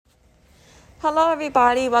Hello,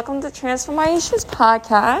 everybody. Welcome to Transformations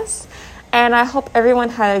Podcast. And I hope everyone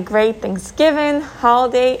had a great Thanksgiving,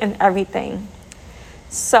 holiday, and everything.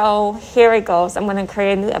 So here it goes. I'm going to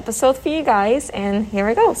create a new episode for you guys. And here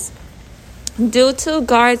it goes. Due to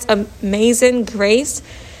God's amazing grace,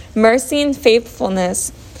 mercy, and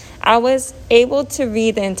faithfulness, I was able to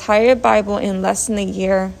read the entire Bible in less than a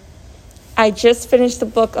year. I just finished the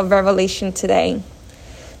book of Revelation today.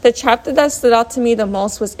 The chapter that stood out to me the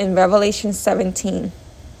most was in Revelation 17.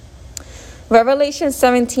 Revelation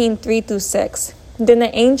 17, 3-6. Then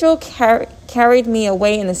the angel carried me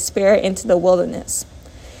away in the spirit into the wilderness.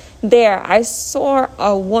 There I saw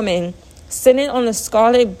a woman sitting on a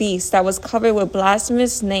scarlet beast that was covered with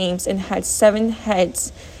blasphemous names and had 7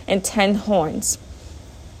 heads and 10 horns.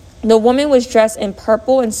 The woman was dressed in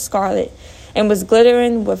purple and scarlet and was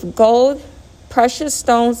glittering with gold, precious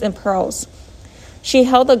stones, and pearls. She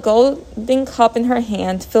held a golden cup in her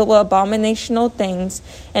hand filled with abominational things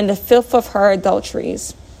and the filth of her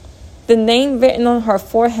adulteries. The name written on her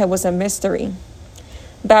forehead was a mystery.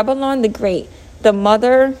 Babylon the Great, the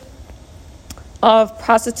mother of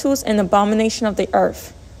prostitutes and abomination of the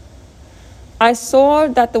earth. I saw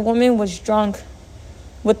that the woman was drunk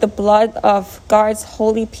with the blood of God's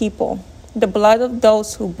holy people, the blood of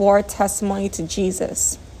those who bore testimony to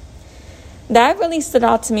Jesus. That really stood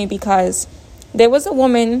out to me because there was a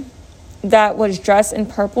woman that was dressed in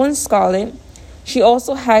purple and scarlet. She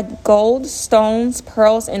also had gold, stones,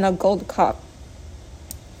 pearls, and a gold cup.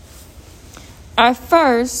 At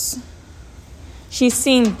first, she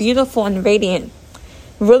seemed beautiful and radiant.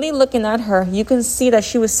 Really looking at her, you can see that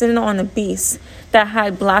she was sitting on a beast that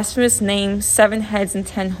had blasphemous names, 7 heads, and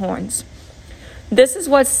 10 horns. This is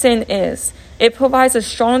what sin is. It provides a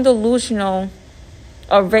strong delusion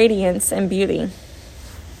of radiance and beauty.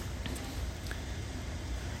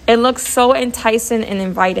 It looks so enticing and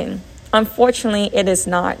inviting. Unfortunately, it is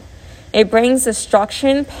not. It brings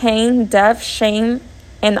destruction, pain, death, shame,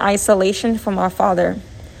 and isolation from our Father.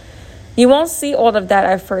 You won't see all of that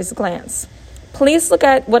at first glance. Please look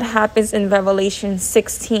at what happens in Revelation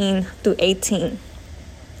 16-18.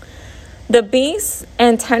 The beast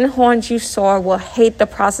and 10 horns you saw will hate the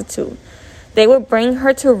prostitute. They will bring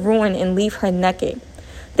her to ruin and leave her naked.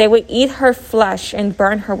 They will eat her flesh and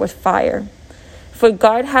burn her with fire. For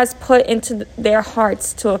God has put into their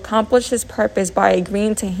hearts to accomplish his purpose by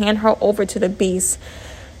agreeing to hand her over to the beast,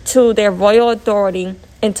 to their royal authority,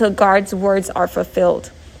 until God's words are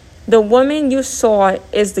fulfilled. The woman you saw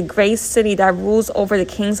is the great city that rules over the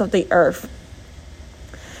kings of the earth.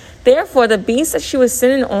 Therefore, the beast that she was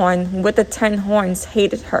sitting on with the 10 horns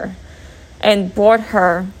hated her and brought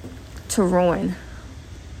her to ruin.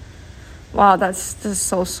 Wow, that's just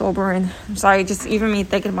so sobering. I'm sorry, just even me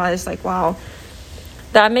thinking about it, it's like, wow.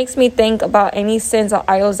 That makes me think about any sins or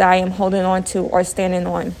idols that I am holding on to or standing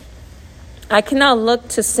on. I cannot look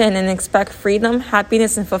to sin and expect freedom,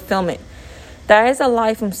 happiness, and fulfillment. That is a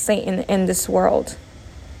lie from Satan in this world.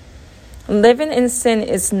 Living in sin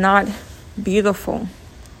is not beautiful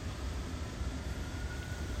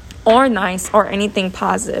or nice or anything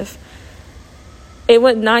positive. It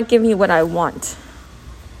would not give me what I want.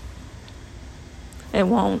 It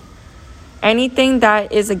won't. Anything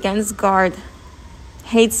that is against God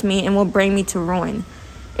hates me and will bring me to ruin.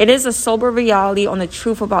 It is a sober reality on the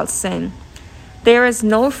truth about sin. There is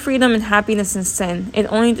no freedom and happiness in sin. It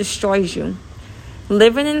only destroys you.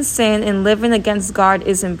 Living in sin and living against God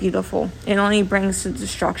isn't beautiful. It only brings to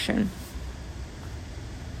destruction.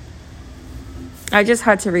 I just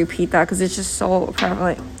had to repeat that because it's just so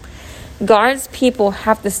prevalent. God's people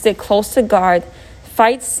have to stick close to God,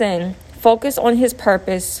 fight sin, focus on his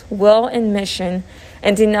purpose, will, and mission,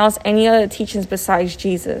 and denounce any other teachings besides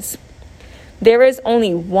Jesus. There is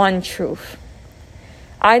only one truth.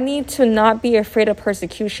 I need to not be afraid of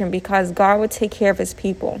persecution because God will take care of his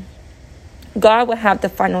people. God will have the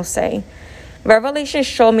final say. Revelation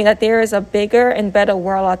showed me that there is a bigger and better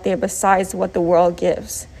world out there besides what the world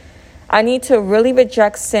gives. I need to really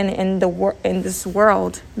reject sin in this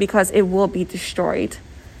world because it will be destroyed.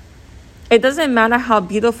 It doesn't matter how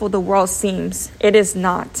beautiful the world seems. It is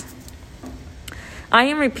not. I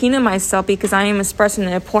am repeating myself because I am expressing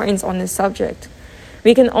the importance on this subject.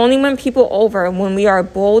 We can only win people over when we are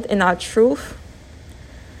bold in our truth,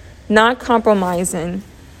 not compromising,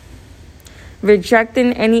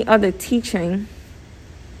 rejecting any other teaching,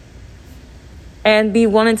 and be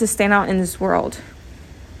willing to stand out in this world.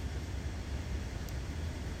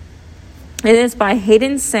 It is by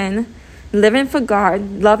hating sin, living for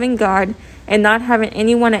God, loving God, and not having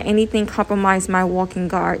anyone or anything compromise my walk in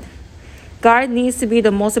God. God needs to be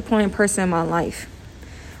the most important person in my life.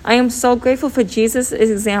 I am so grateful for Jesus'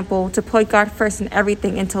 example to put God first in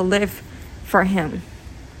everything and to live for him.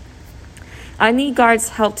 I need God's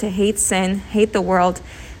help to hate sin, hate the world,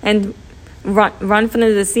 and run from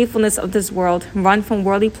the deceitfulness of this world, run from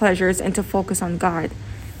worldly pleasures, and to focus on God.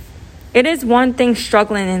 It is one thing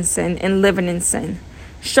struggling in sin and living in sin.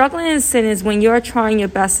 Struggling in sin is when you are trying your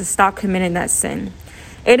best to stop committing that sin.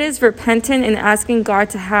 It is repenting and asking God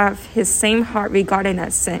to have his same heart regarding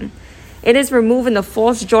that sin. It is removing the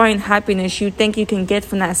false joy and happiness you think you can get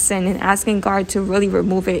from that sin and asking God to really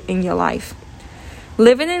remove it in your life.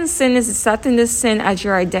 Living in sin is accepting this sin as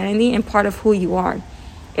your identity and part of who you are.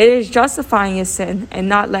 It is justifying your sin and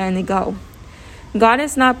not letting it go. God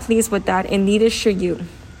is not pleased with that, and neither should you.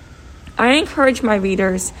 I encourage my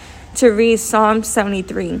readers to read Psalm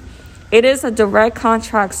 73. It is a direct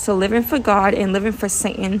contrast to living for God and living for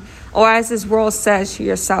Satan, or as this world says,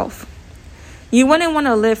 yourself. You wouldn't want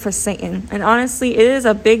to live for Satan, and honestly, it is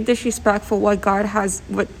a big disrespect for what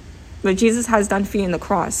Jesus has done for you in the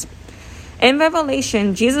cross. In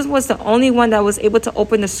Revelation, Jesus was the only one that was able to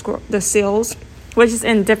open the seals, which is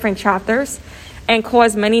in different chapters, and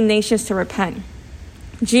cause many nations to repent.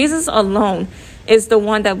 Jesus alone is the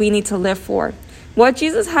one that we need to live for. What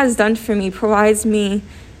Jesus has done for me provides me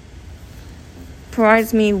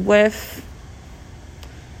with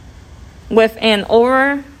an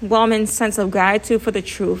overwhelming sense of gratitude for the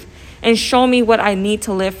truth and show me what I need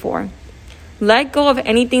to live for. Let go of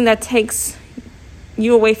anything that takes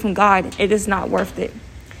you away from God. It is not worth it.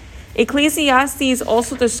 Ecclesiastes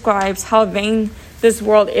also describes how vain this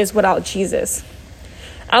world is without Jesus.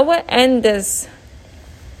 I will end this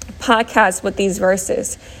podcast with these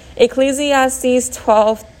verses. Ecclesiastes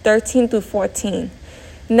 12:13-14.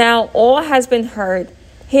 Now all has been heard.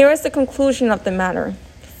 Here is the conclusion of the matter.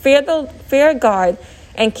 Fear God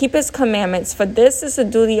and keep his commandments, for this is the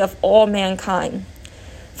duty of all mankind.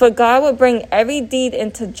 For God will bring every deed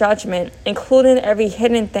into judgment, including every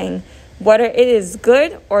hidden thing, whether it is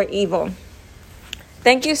good or evil.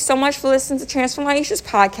 Thank you so much for listening to Transform Aisha's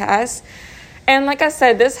podcast. And like I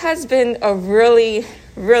said, this has been a really,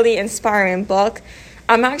 really inspiring book.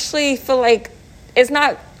 I'm actually feel like it's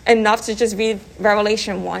not enough to just read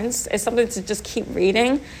Revelation once. It's something to just keep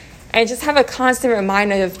reading and just have a constant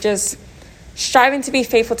reminder of just striving to be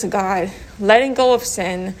faithful to God, letting go of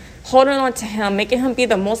sin, holding on to him, making him be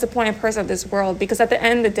the most important person of this world, because at the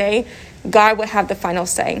end of the day, God would have the final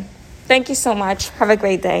say. Thank you so much. Have a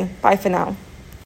great day. Bye for now.